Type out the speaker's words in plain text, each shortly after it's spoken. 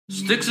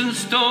Sticks and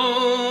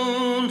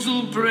stones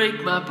will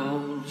break my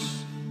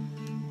bones,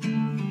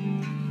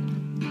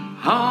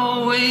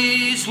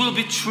 always will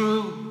be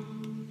true.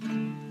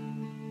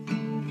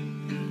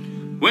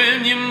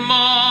 When your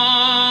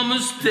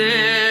mama's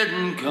dead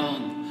and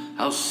gone,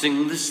 I'll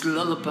sing this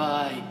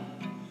lullaby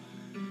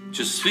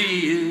just for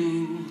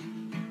you.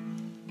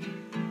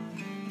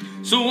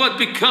 So what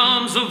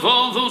becomes of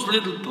all those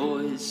little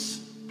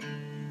boys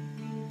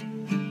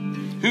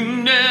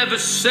who never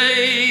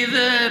say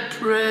their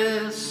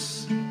prayers?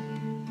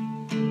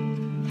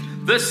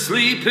 They're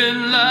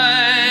sleeping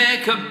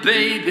like a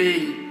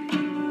baby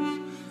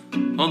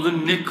on the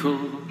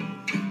nickel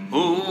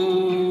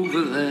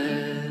over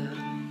there.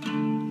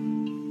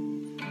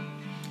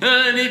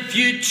 And if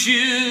you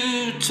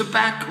chew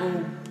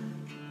tobacco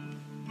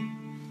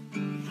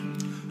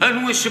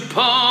and wish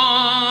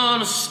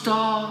upon a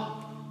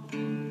star,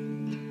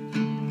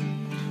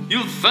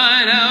 you'll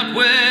find out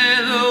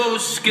where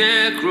those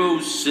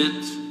scarecrows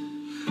sit,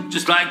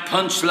 just like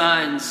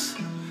punchlines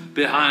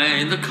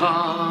behind the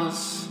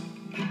cars.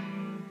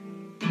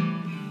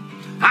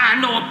 I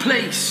know a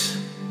place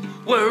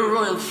where a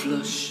royal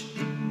flush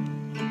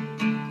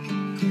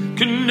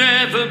can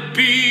never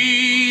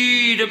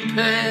beat a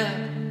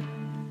pair.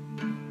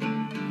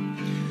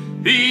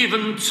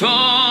 Even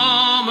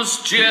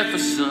Thomas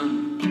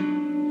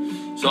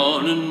Jefferson's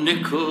on a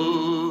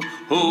nickel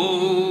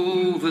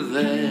over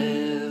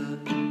there.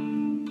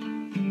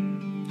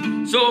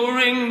 So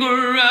ring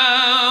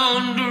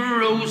around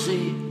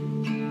Rosie,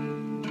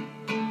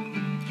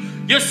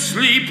 you're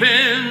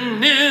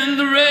sleeping in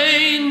the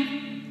rain.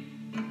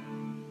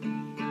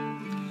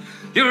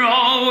 You're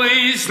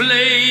always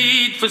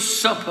late for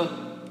supper.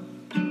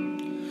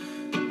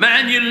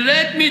 Man, you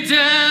let me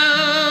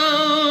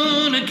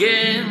down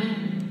again.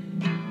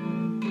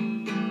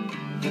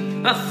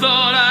 I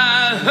thought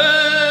I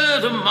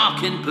heard a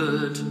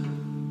mockingbird.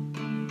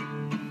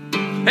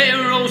 Hey,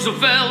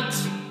 Roosevelt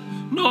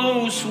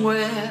knows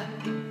where.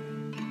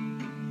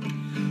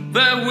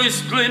 They're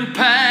whistling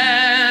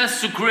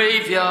past the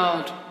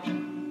graveyard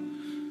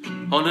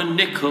on a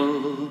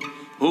nickel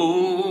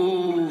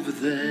over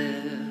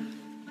there.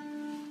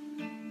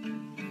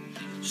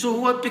 So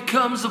what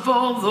becomes of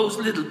all those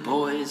little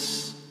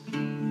boys that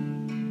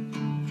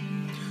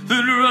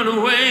run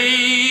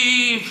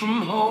away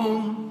from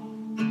home?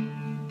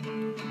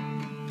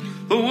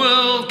 The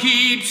world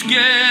keeps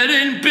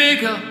getting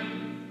bigger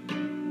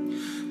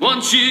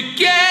once you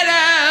get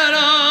out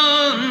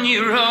on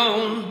your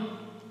own.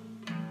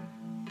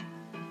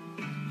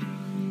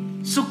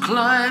 So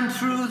climb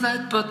through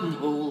that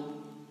buttonhole,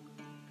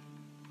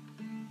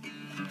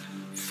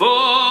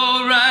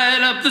 fall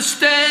right up the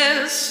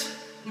stairs.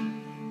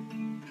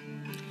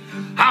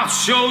 I'll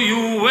show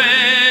you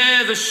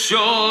where the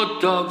short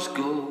dogs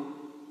go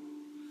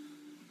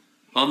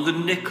on the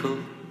nickel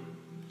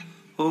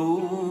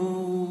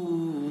over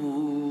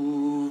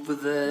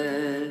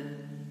there.